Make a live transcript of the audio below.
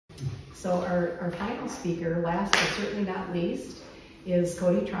So our final speaker, last but certainly not least, is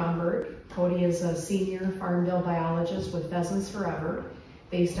Cody Tromberg. Cody is a senior farm bill biologist with Pheasants Forever,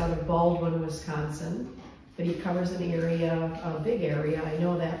 based out of Baldwin, Wisconsin. But he covers an area, a big area, I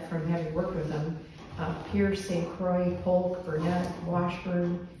know that from having worked with him, Pierce, St. Croix, Polk, Burnett,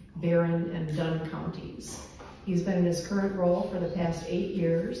 Washburn, Barron, and Dunn counties. He's been in his current role for the past 8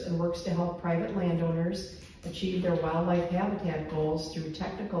 years and works to help private landowners achieve their wildlife habitat goals through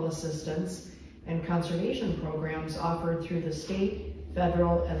technical assistance and conservation programs offered through the state,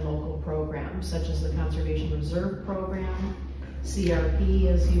 federal, and local programs, such as the Conservation Reserve Program, CRP,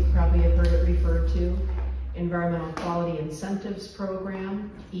 as you probably have heard it referred to, Environmental Quality Incentives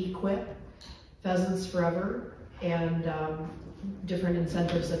Program, EQIP, Pheasants Forever, and different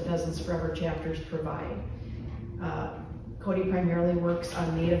incentives that Pheasants Forever chapters provide. Cody primarily works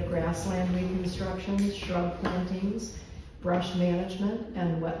on native grassland reconstructions, shrub plantings, brush management,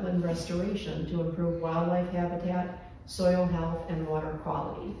 and wetland restoration to improve wildlife habitat, soil health, and water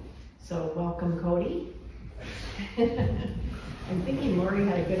quality. So welcome, Cody. I'm thinking Lori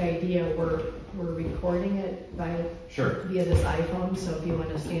had a good idea. We're recording it via this iPhone, so if you want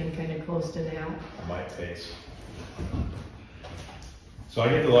to stand kind of close to that. On my face. So I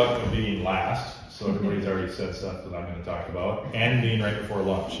get the luck of being last, so everybody's already said stuff that I'm going to talk about, and being right before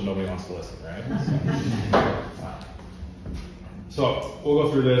lunch, so nobody wants to listen, right? So we'll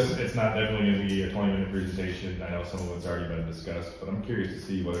go through this. It's not definitely going to be a 20-minute presentation. I know some of it's already been discussed, but I'm curious to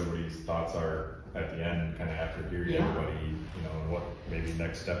see what everybody's thoughts are at the end, kind of after hearing everybody, you know, what maybe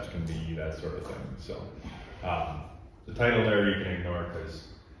next steps can be, that sort of thing. So the title there you can ignore because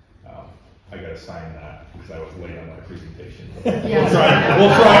I got to sign that because I was late on my presentation. We'll try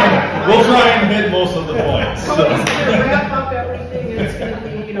and hit most of the points. So he's going to wrap up everything. It's going to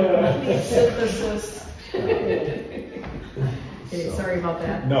be, you know, complete synthesis. Okay, sorry about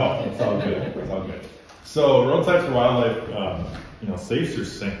that. No, it's all good. It's all good. So Roadsides for Wildlife, you know, safes or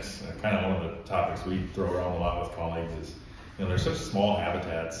sinks. Kind of one of the topics we throw around a lot with colleagues is, you know, there's such small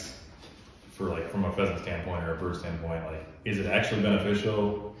habitats for, like, from a pheasant standpoint or a bird standpoint, like, is it actually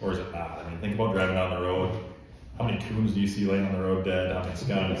beneficial or is it not? I mean, think about driving down the road. How many coons do you see laying on the road dead? How many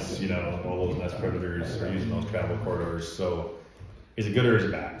skunks, you know, all those nest predators are using those travel corridors. So is it good or is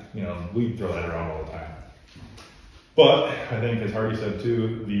it bad? You know, we throw that around all the time. But I think, as Hardy said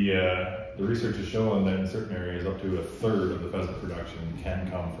too, the research is showing that in certain areas up to 1/3 of the pheasant production can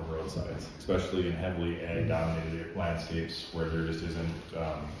come from roadsides, especially in heavily ag-dominated landscapes where there just isn't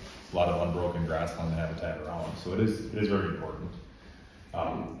a lot of unbroken grassland habitat around. So it is very important.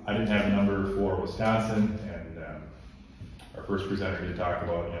 I didn't have a number for Wisconsin, and our first presenter did talk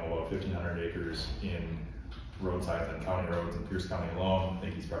about, you know, about 1,500 acres in roadsides and county roads in Pierce County alone. I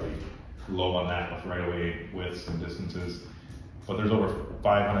think he's probably low on that with right-of-way widths and distances. But there's over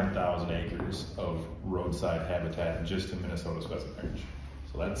 500,000 acres of roadside habitat just in Minnesota's pheasant range.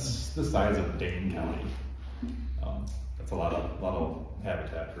 So that's the size of Dane County. That's a lot of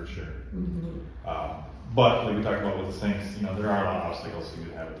habitat for sure. But like we talked about with the sinks, you know, there are a lot of obstacles to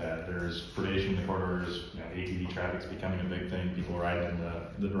good habitat. There's predation in the corridors, you know, ATV traffic's becoming a big thing. People riding in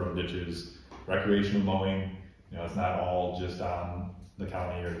the road ditches, recreational mowing. You know, it's not all just on the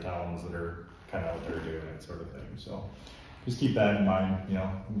county or towns that are kind of out there doing it, sort of thing. So just keep that in mind. You know,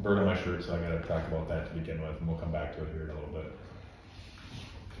 bird on my shirt, so I got to talk about that to begin with, and we'll come back to it here in a little bit.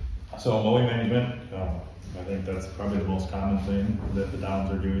 So mowing management, I think that's probably the most common thing that the downs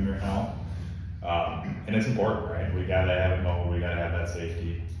are doing right now. And it's important, right? We gotta have it mowed, we gotta have that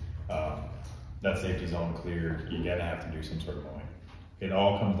safety zone cleared. You gotta have to do some sort of mowing. It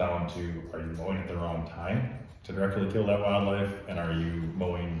all comes down to, are you mowing at the wrong time to directly kill that wildlife, and are you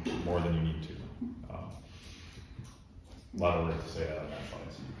mowing more than you need to? A lot of ways to say that on that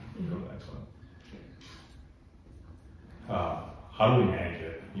slide, so you can go to the next one. How do we manage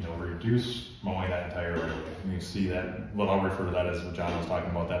it? You know, reduce mowing that entire area. You see that, well, I'll refer to that as what John was talking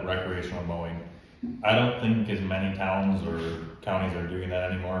about, that recreational mowing. I don't think as many towns or counties are doing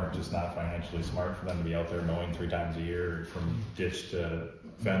that anymore. It's just not financially smart for them to be out there mowing 3 times a year from ditch to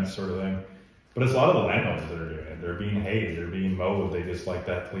fence sort of thing. But it's a lot of the landowners that are doing it. They're being hayed, they're being mowed, they just like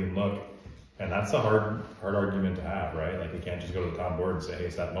that clean look. And that's a hard argument to have, right? Like, we can't just go to the town board and say, hey,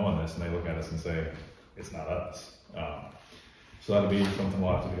 stop mowing this, and they look at us and say, it's not us. So that'll be something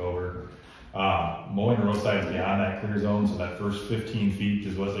we'll have to go over. Mowing roadsides beyond that clear zone, so that first 15 feet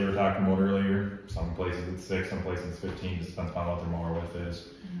is what they were talking about earlier. Some places it's 6, some places it's 15, just depends on what their mower width is.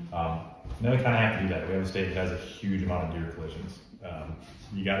 And then we kind of have to do that. We have a state that has a huge amount of deer collisions.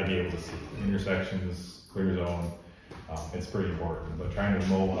 You got to be able to see intersections, clear zone. It's pretty important, but trying to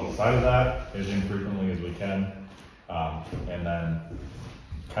mow outside of that as infrequently as we can. And then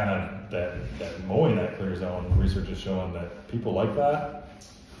kind of that mowing that clear zone, research is showing that people like that.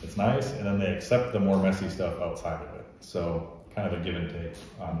 It's nice, and then they accept the more messy stuff outside of it. So kind of a give and take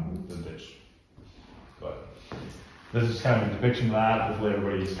on the ditch. But this is kind of a depiction of that. Hopefully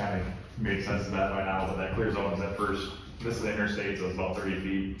everybody's kind of made sense of that by now, but that clear zone is that first, this is the interstate, so it's about 30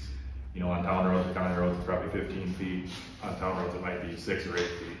 feet. You know, on town roads or county roads, it's probably 15 feet. On town roads, it might be 6 or 8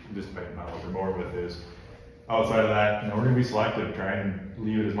 feet, just depending on what your mower width is. Outside of that, you know, we're gonna be selective, try and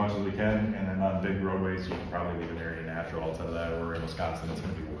leave it as much as we can, and then on big roadways, you can probably leave an area natural. Outside of that, or in Wisconsin, it's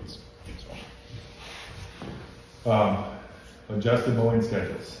gonna be woods. So. Adjusted mowing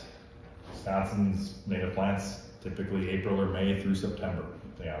schedules. Wisconsin's native plants typically April or May through September.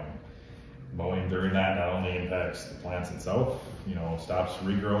 Mowing during that not only impacts the plants itself, you know, stops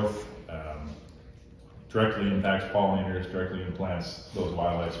regrowth, directly impacts pollinators, directly implants those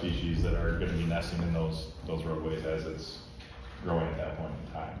wildlife species that are going to be nesting in those roadways as it's growing at that point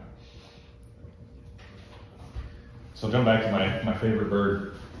in time. So jump back to my favorite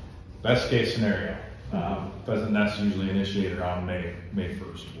bird. Best case scenario. Pheasant nests usually initiate around May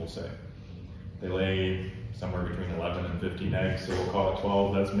 1st, we'll say. They lay somewhere between 11 and 15 eggs, so we'll call it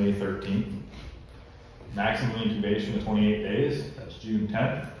 12, that's May 13th. Maximum incubation of 28 days, that's June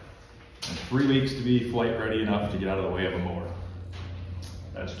 10th. And 3 weeks to be flight ready enough to get out of the way of a mower.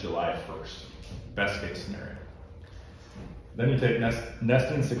 That's July 1st, best case scenario. Then you take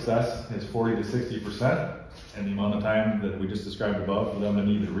nesting success is 40 to 60%, and the amount of time that we just described above for them to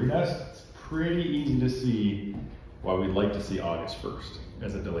need to re-nest, it's pretty easy to see why we'd like to see August 1st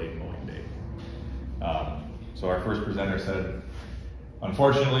as a delayed mowing date. So our first presenter said,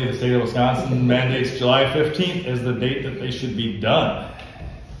 unfortunately, the state of Wisconsin mandates July 15th as the date that they should be done.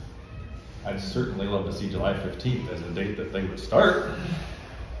 I'd certainly love to see July 15th as a date that they would start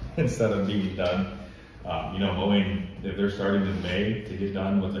instead of being done. You know, mowing, if they're starting in May to get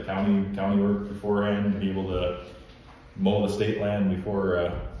done with the county work beforehand, and be able to mow the state land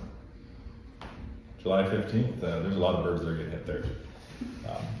before July 15th, there's a lot of birds that are getting hit there.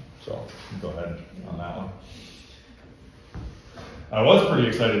 So go ahead on that one. I was pretty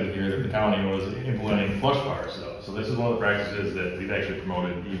excited to hear that the county was implementing flush bars though. So this is one of the practices that we've actually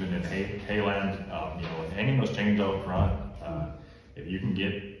promoted even in hayland. You know, hanging those chains out front. If you can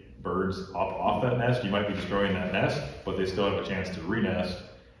get birds up off that nest, you might be destroying that nest, but they still have a chance to re-nest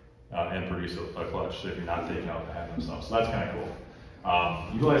and produce a clutch if you're not taking out the hen themselves. So that's kind of cool.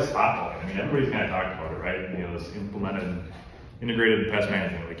 Utilize spot mowing. I mean, everybody's kind of talked about it, right? You know, this integrated pest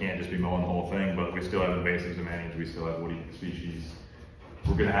management. We can't just be mowing the whole thing, but we still have invasives to manage. We still have woody species.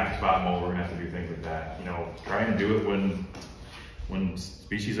 We're going to have to spot mow. We're going to have to do things like that. You know, try and do it when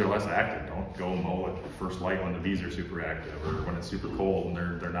species are less active. Don't go mow at first light when the bees are super active, or when it's super cold and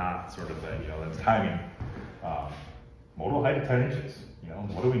they're not, sort of thing. You know, that's timing. Mow to a height of 10 inches. You know,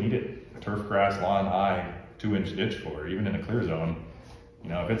 what do we need it? A turf grass, lawn high, 2-inch ditch for? Even in a clear zone. You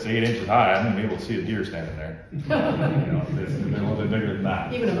know, if it's 8 inches high, I'm gonna be able to see a deer standing there. You know, if they're a little bit bigger than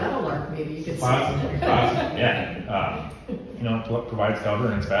that. Even a meadowlark, maybe you could see. Possibly, yeah. You know, it provides cover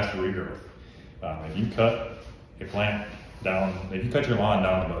and it's faster regrowth. If you cut a plant down, if you cut your lawn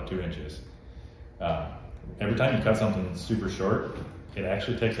down about 2 inches, every time you cut something super short, it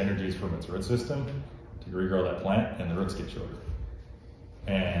actually takes energies from its root system to regrow that plant, and the roots get shorter.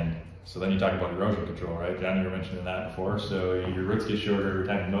 And so then you talk about erosion control, right? John, you were mentioning that before. So your roots get shorter every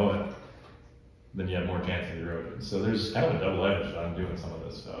time you mow it, then you have more chance of erosion. So there's kind of a double edge on doing some of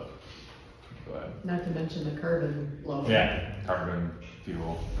this stuff. Go ahead. Not to mention the carbon load. Yeah, carbon,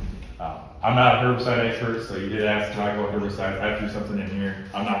 fuel. I'm not a herbicide expert, so you did ask to talk about herbicides. I threw something in here.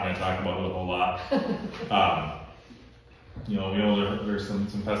 I'm not going to talk about it a whole lot. You know, there's some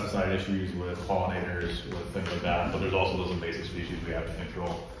pesticide issues with pollinators, with things like that, but there's also those invasive species we have to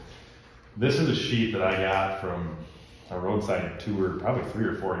control. This is a sheet that I got from a roadside tour probably 3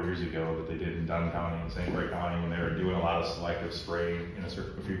 or 4 years ago that they did in Dunn County and St. Croix County when they were doing a lot of selective spraying in a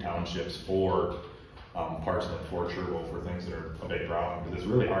few townships for parsnip, for chervil, for things that are a big problem. Because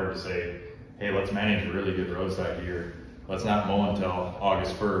it's really hard to say, hey, let's manage a really good roadside here. Let's not mow until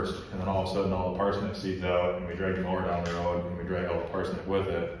August 1st, and then all of a sudden all the parsnip seeds out, and we drag the mower down the road, and we drag all the parsnip with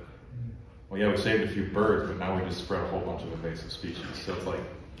it. Well, yeah, we saved a few birds, but now we just spread a whole bunch of invasive species. So it's like,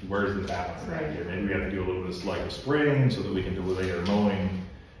 where's the balance right here? Maybe we have to do a little bit of selective spraying so that we can delay our mowing,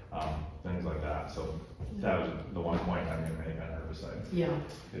 things like that. So that was the one point I'm going to make on herbicides. Yeah.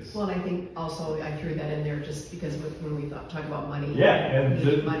 Well, and I think also I threw that in there just because when we talk about money,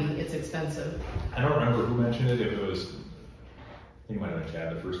 money, it's expensive. I don't remember who mentioned it. If it was, I think it might have been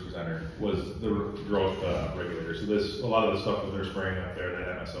Chad, the first presenter, was the growth regulator. So a lot of the stuff that they're spraying up there,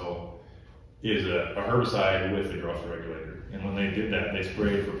 that MSO, is a herbicide with the growth regulator. And when they did that, they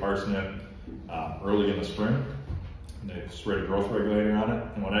sprayed for parsnip early in the spring. And they sprayed a growth regulator on it.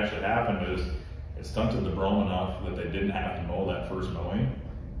 And what actually happened is it stunted the brome enough that they didn't have to mow that first mowing.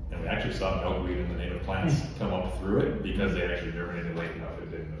 And we actually saw milkweed in the native plants come up through it because they actually germinated late enough it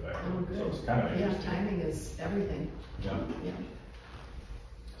didn't affect it. Oh, good. So it's kind of interesting. Yeah, timing is everything. Yeah. Yeah.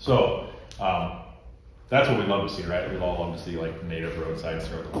 So that's what we love to see, right? We'd all love to see like native roadsides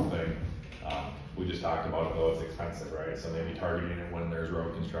throughout the whole thing. We just talked about it though, it's expensive, right? So maybe targeting it when there's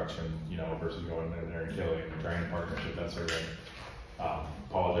road construction, you know, versus going in there and killing and trying partnership, that sort of thing.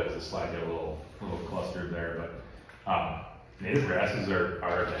 Apologize, the slide got a little clustered there, but native grasses are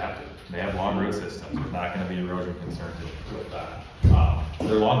adapted. They have long root systems. There's not going to be erosion concerns with that.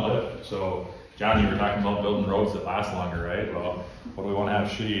 They're long-lived. So, John, you were talking about building roads that last longer, right? Well, what do we want to have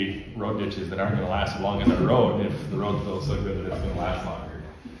shitty road ditches that aren't going to last as long as our road if the road feels so good that it's going to last longer?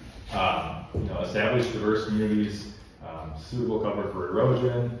 You know, establish diverse communities, suitable cover for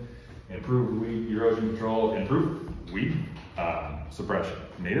erosion, improve weed erosion control, improve weed suppression.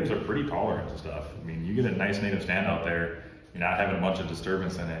 Natives are pretty tolerant to stuff. I mean, you get a nice native stand out there, you're not having a bunch of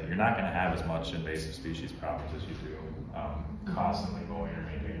disturbance in it, you're not going to have as much invasive species problems as you do constantly mowing or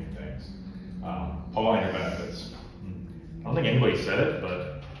maintaining things. Pollinator benefits. I don't think anybody said it,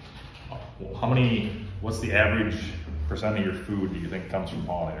 but what's the average percent of your food do you think comes from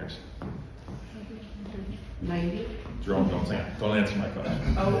pollinators? 90? Jerome, don't answer my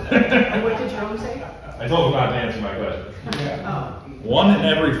question. Oh, what did Jerome say? I told him not to answer my question. Oh. 1 in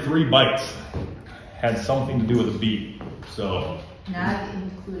every 3 bites had something to do with a bee. So not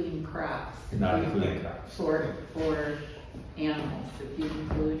including crops. Not including crops. For animals. If you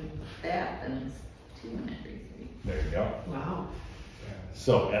include that, then it's 2 in every 3. There you go. Wow.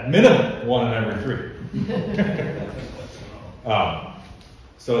 So at minimum, 1 in every 3.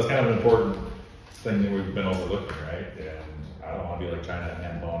 So it's kind of an important thing that we've been overlooking, right? And I don't want to be like trying to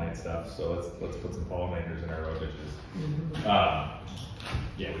hand pollinate stuff, so let's put some pollinators in our road ditches. Yeah,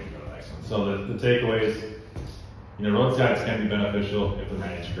 we can go to the next one. So the takeaways, you know, roadsides can be beneficial if they're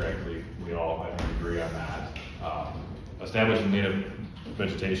managed correctly. We all, I think, agree on that. Establishing native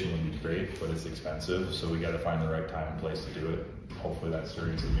vegetation would be great, but it's expensive, so we got to find the right time and place to do it. Hopefully that's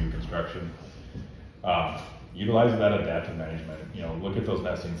during some new construction. Utilize that adaptive management. You know, look at those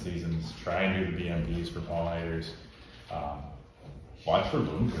nesting seasons. Try and do the BMPs for pollinators. Watch for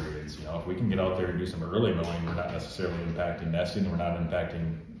bloom periods. You know, if we can get out there and do some early mowing, we're not necessarily impacting nesting. We're not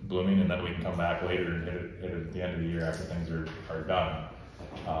impacting blooming, and then we can come back later and hit it at the end of the year after things are done.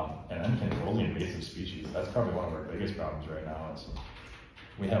 And then control the invasive species. That's probably one of our biggest problems right now. Is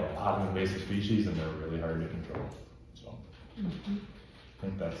we have a lot of invasive species, and they're really hard to control. So I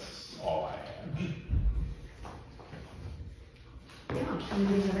think that's all I have. Yeah.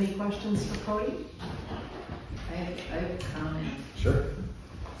 Anybody have any questions for Cody? I have a comment. Sure.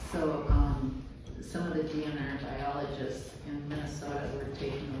 So some of the DNR biologists in Minnesota were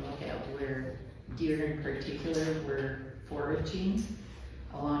taking a look at where deer in particular were foraging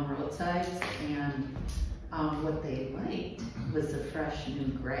along roadsides, and what they liked was the fresh new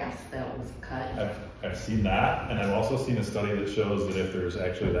grass that was cut. I've seen that, and I've also seen a study that shows that if there's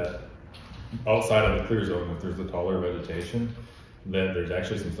actually that outside of the clear zone, if there's the taller vegetation, then there's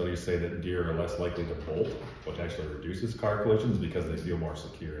actually some studies say that deer are less likely to bolt, which actually reduces car collisions because they feel more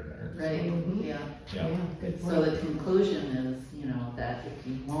secure in there. Right, yeah. Yeah, good point. So the conclusion is, you know, that if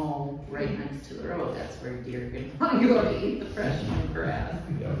you mow right next to the road, that's where deer are going to want to go to eat the fresh new grass.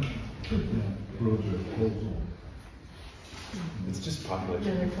 Yeah. It's just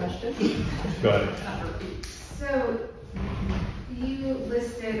population. Another question? Go ahead. So you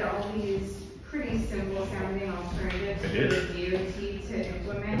listed all these pretty simple sounding alternatives for the DOT to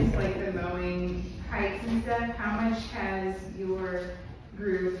implement, like the mowing heights and stuff. How much has your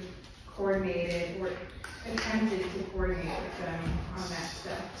group coordinated or attempted to coordinate with them on that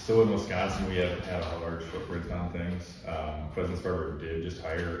stuff? So in Wisconsin, we have a large footprint on things. President Sparber did just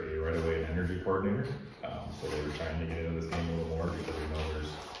hire a right-of-way and energy coordinator. So they were trying to get into this game a little more because we know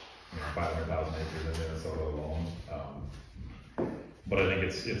there's 500,000 acres in Minnesota alone. But I think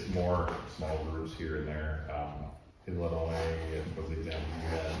it's more small groups here and there. Illinois was the example you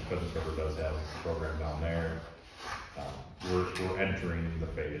had. President Sparber does have a program down there. We're entering the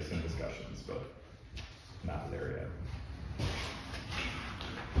phase in discussions, but not there yet.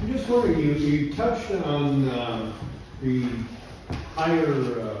 I'm just wondering, you touched on the higher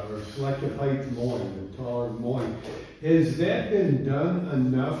or selective height mowing, the taller mowing. Has that been done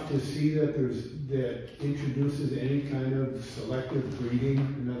enough to see that that introduces any kind of selective breeding?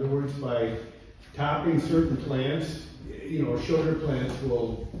 In other words, by topping certain plants, you know, shorter plants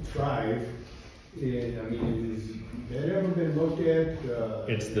will thrive. I mean, that ever been looked at?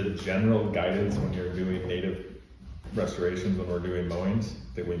 It's the general guidance when you're doing native restorations, when we're doing mowings,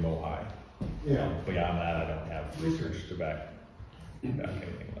 that we mow high. Yeah. Beyond that, I don't have research to back anything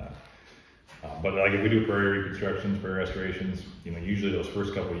of that. But like if we do prairie reconstructions, prairie restorations, usually those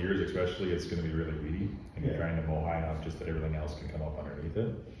first couple of years especially, it's gonna be really weedy, and you're trying to mow high enough just that everything else can come up underneath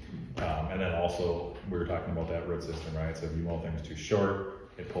it. And then also, we were talking about that root system, right? So if you mow things too short,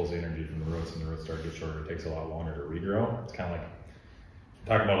 it pulls the energy from the roots, and the roots start to get shorter. It takes a lot longer to regrow. It's kind of like,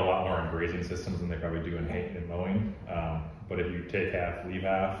 talk about a lot more in grazing systems than they probably do in hay and mowing. But if you take half, leave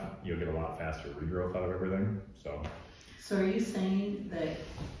half, you'll get a lot faster regrowth out of everything, so. So are you saying that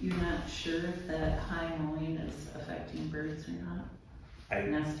you're not sure if that high mowing is affecting birds or not?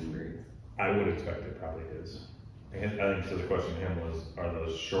 Nesting birds? I would expect it probably is. And I think so the question to him was, are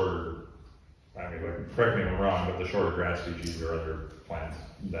those shorter, I mean, correct me if I'm wrong, but the shorter grass species or other plants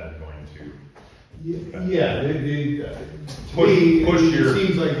then going to? Yeah, Push it your-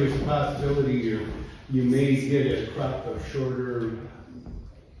 seems like there's a possibility you may get a crop of shorter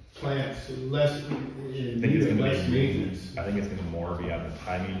plants, less maintenance. I think it's gonna more be on the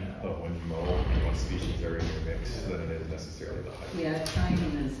timing of when you mow and what species are in your mix than it is necessarily the height. Yeah,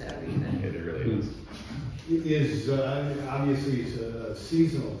 timing is everything. It really is. Obviously it's a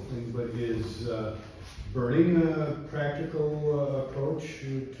seasonal thing, but is burning a practical approach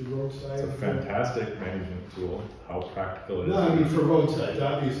to roadside? It's a fantastic management tool. How practical it is. No, I mean for roadsides,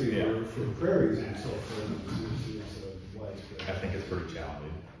 obviously Yeah. for prairies and so forth, it's widespread. I think it's pretty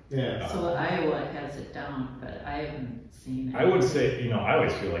challenging. Yeah. So Iowa has it down, but I haven't seen it. I would say, I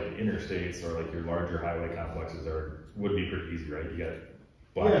always feel like the interstates or like your larger highway complexes would be pretty easy, right? You got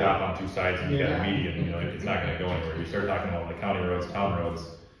blacktop on two sides and you got a median, it's not gonna go anywhere. You start talking about like county roads, town roads,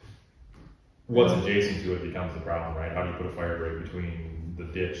 what's adjacent to it becomes the problem, right? How do you put a fire break between the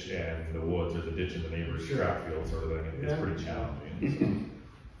ditch and the woods, or the ditch and the neighbor's crop field sort of thing? It's pretty challenging.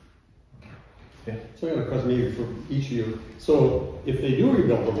 Yeah. So I got a question maybe for each of you. So if they do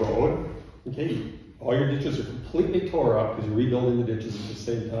rebuild the road, okay, all your ditches are completely tore up because you're rebuilding the ditches at the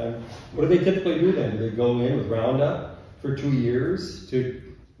same time. What do they typically do then? Do they go in with Roundup for 2 years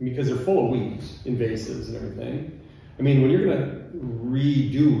because they're full of weeds, invasives and everything? I mean, when you're gonna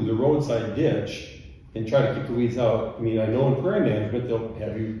redo the roadside ditch and try to keep the weeds out, I mean, I know in prairie management, they'll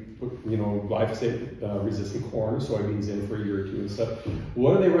have you put, glyphosate resistant corn or soybeans in for a year or two and stuff.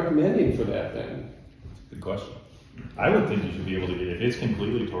 What are they recommending for that then? Good question. I would think you should be able to get, if it's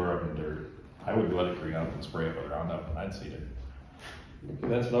completely tore up in dirt, I would let it green up and spray it with Roundup, and I'd seed it.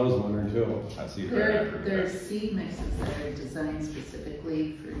 Okay, that's what I was wondering too. I'd seed it right after. There are seed mixes that are designed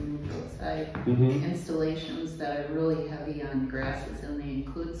specifically for new roadside installations that are really heavy on grasses, and they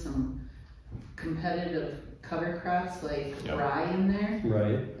include some competitive cover crops like rye in there,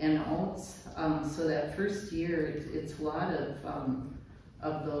 Right. and oats. So that first year, it's a lot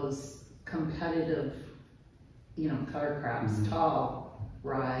of those competitive, cover crops, tall,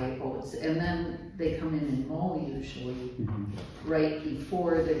 rye, oats, and then they come in and mow usually right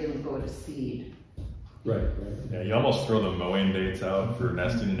before they're gonna go to seed. Right. Yeah, you almost throw the mowing dates out for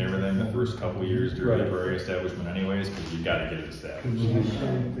nesting and everything the first couple of years during the prairie establishment anyways, because you gotta get it established.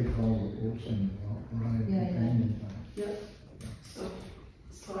 Yep.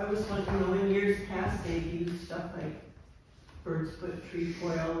 So I was wondering, in years past, they've used stuff like bird's foot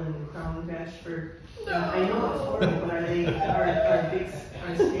trefoil and crown vetch for, I know it's horrible, but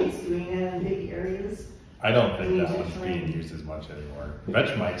are states doing that in big areas? I don't think that one's being used as much anymore.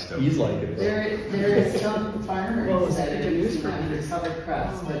 Vetch might still. He's like it. There are some farmers that are using it for cover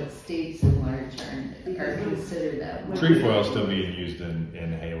crops, but states at large are considered that one. Trefoil is still being used in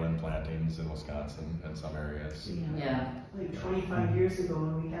hayland plantings in Wisconsin and some areas. Yeah. Like 25 years ago,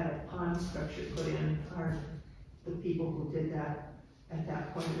 when we had a pond structure put in, the people who did that at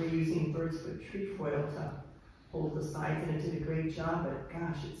that point were using bird's foot trefoil to hold the sides, and it did a great job, but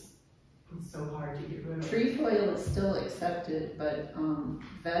gosh, it's so hard to get rid of. Trefoil is still accepted, but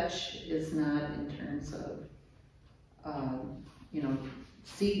vetch is not in terms of,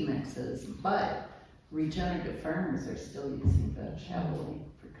 seed mixes, but regenerative farmers are still using vetch heavily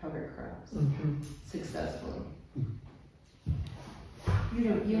for cover crops successfully.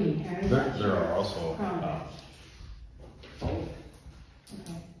 You inherit that? There are also.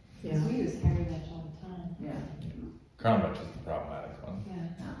 Yeah. We use hairy vetch all the time. Yeah. Crown vetch is the problematic one. Yeah.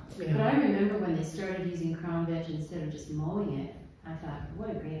 But I remember when they started using crown vetch instead of just mowing it, I thought, what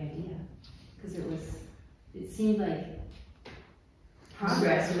a great idea. Because it seemed like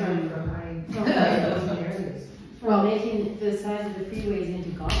progress from those areas. Well, making the size of the freeways into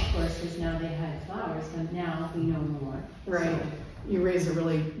golf courses, now they had flowers, but now we know more. Right. You raised a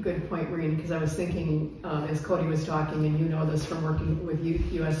really good point, Maureen, because I was thinking, as Cody was talking, and you know this from working with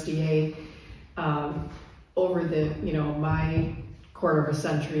USDA, over the, my quarter of a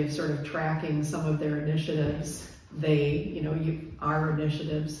century of sort of tracking some of their initiatives, our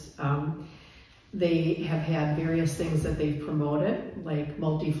initiatives, they have had various things that they've promoted, like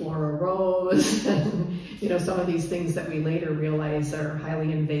multiflora rows, and some of these things that we later realize are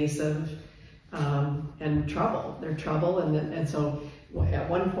highly invasive and trouble. They're trouble, and so at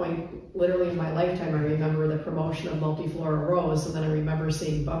one point, literally in my lifetime, I remember the promotion of multiflora rows, and then I remember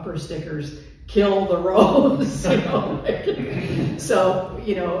seeing bumper stickers, "Kill the rose," so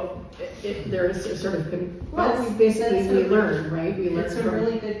there's sort of, we basically learn, right? We learn. It's a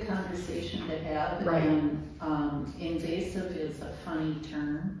really good conversation to have, right? And invasive is a funny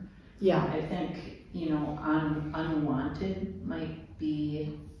term. Yeah, I think unwanted might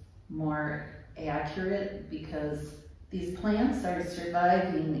be more accurate, because these plants are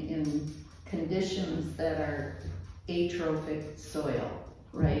surviving in conditions that are atrophic soil,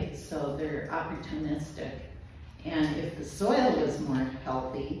 right? So they're opportunistic. And if the soil was more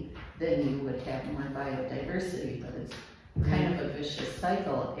healthy, then you would have more biodiversity, but it's kind of a vicious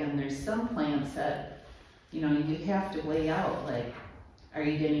cycle. And there's some plants that, you have to weigh out, like, are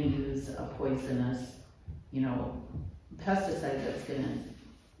you gonna use a poisonous, pesticide that's gonna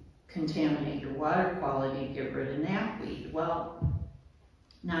contaminate your water quality to get rid of knapweed? Well,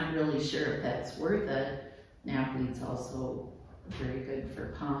 not really sure if that's worth it. Knapweed's also very good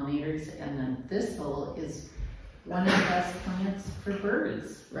for pollinators, and then thistle is one of the best plants for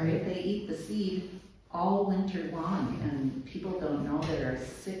birds. right. They eat the seed all winter long, and people don't know there are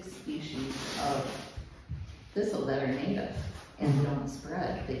 6 species of thistle that are native and don't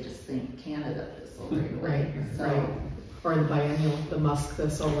spread. They just think Canada thistle right away. Right, So, right. Or the biennial, the musk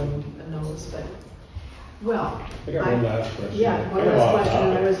thistle and those, but, well. I got one last question. Yeah, one last question,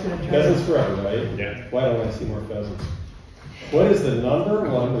 and I was gonna try Pheasants to. forever, right? Yeah. Why don't I see more pheasants? What is the number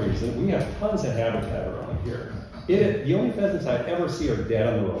one reason? We have tons of habitat around here. The only pheasants I ever see are dead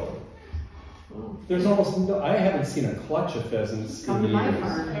on the road. There's almost no, I haven't seen a clutch of pheasants Come to in my years.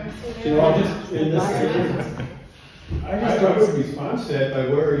 farm. I would respond to that by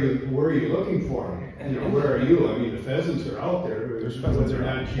where are you looking for them? Where are you? I mean, the pheasants are out there. There's pheasants They're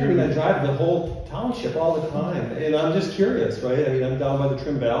not I here. mean, I drive the whole township all the time, and I'm just curious, right? I mean, I'm down by the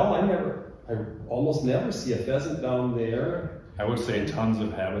Trimble. I almost never see a pheasant down there. I would say tons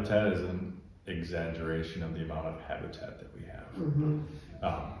of habitat is an exaggeration of the amount of habitat that we have. Mm-hmm.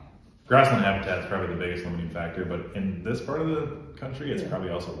 Grassland habitat is probably the biggest limiting factor, but in this part of the country, it's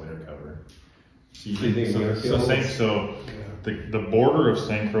probably also winter cover. The border of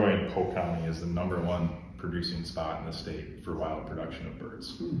St. Croix and Polk County is the #1 producing spot in the state for wild production of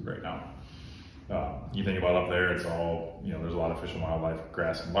birds right now. You think about up there, it's all, there's a lot of fish and wildlife,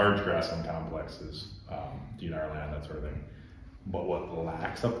 large grassland complexes, DNR land, that sort of thing. But what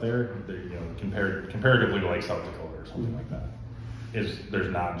lacks up there, comparatively to like South Dakota or something like that, is there's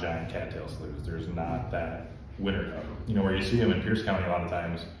not giant cattail sloughs. There's not that winter cover. Where you see them in Pierce County a lot of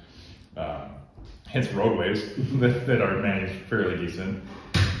times, hence roadways that are managed fairly decent,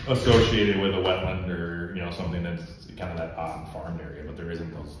 associated with a wetland or something that's kind of that odd farmed area, but there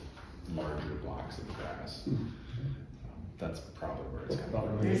isn't those larger blocks of grass. That's probably where it's coming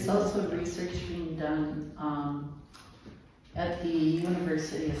from. there's also research being done at the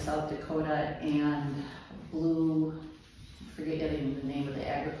University of South Dakota and forgetting the name of the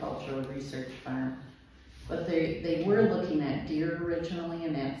agricultural research farm, but they were looking at deer originally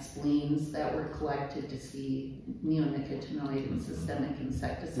and at spleens that were collected to see neonicotinoid and systemic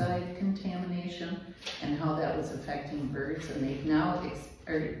insecticide contamination and how that was affecting birds. And they've now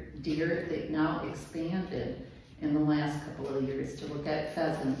expanded in the last couple of years to look at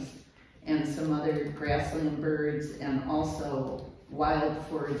pheasants and some other grassland birds, and also wild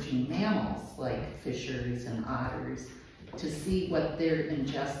foraging mammals like fishers and otters, to see what they're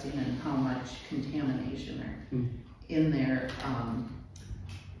ingesting and how much contamination are in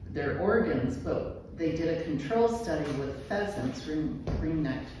their organs. But they did a control study with pheasants,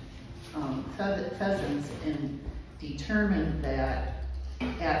 ring-necked pheasants, and determined that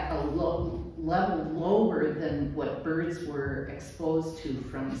at a level lower than what birds were exposed to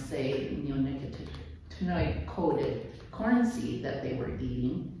from, say, neonicotinoid-coated corn seed that they were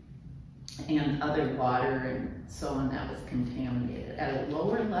eating, and other water and so on that was contaminated. At a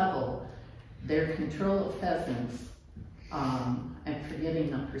lower level, their control of pheasants, I'm forgetting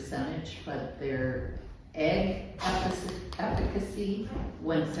the percentage, but their egg efficacy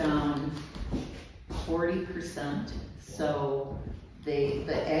went down 40%. So the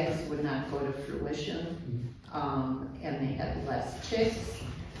eggs would not go to fruition. and they had less chicks,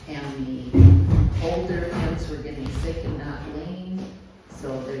 and the older hens were getting sick and not laying,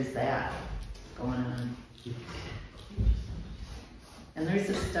 so there's that going on. And there's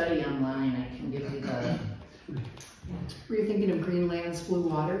a study online, I can give you the... Were you thinking of Greenland's Blue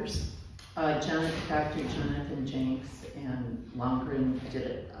Waters? Dr. Jonathan Jenks and Longren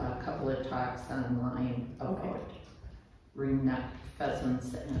did a couple of talks online about ring-necked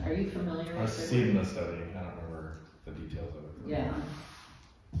pheasants. Are you familiar I've with it? seen the study, I don't remember the details of it. Yeah.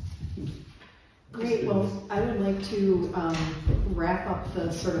 Great, well, I would like to wrap up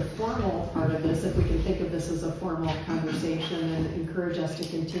the sort of formal part of this, if we can think of this as a formal conversation, and encourage us to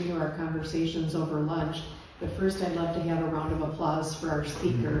continue our conversations over lunch. But first, I'd love to have a round of applause for our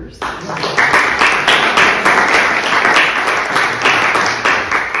speakers.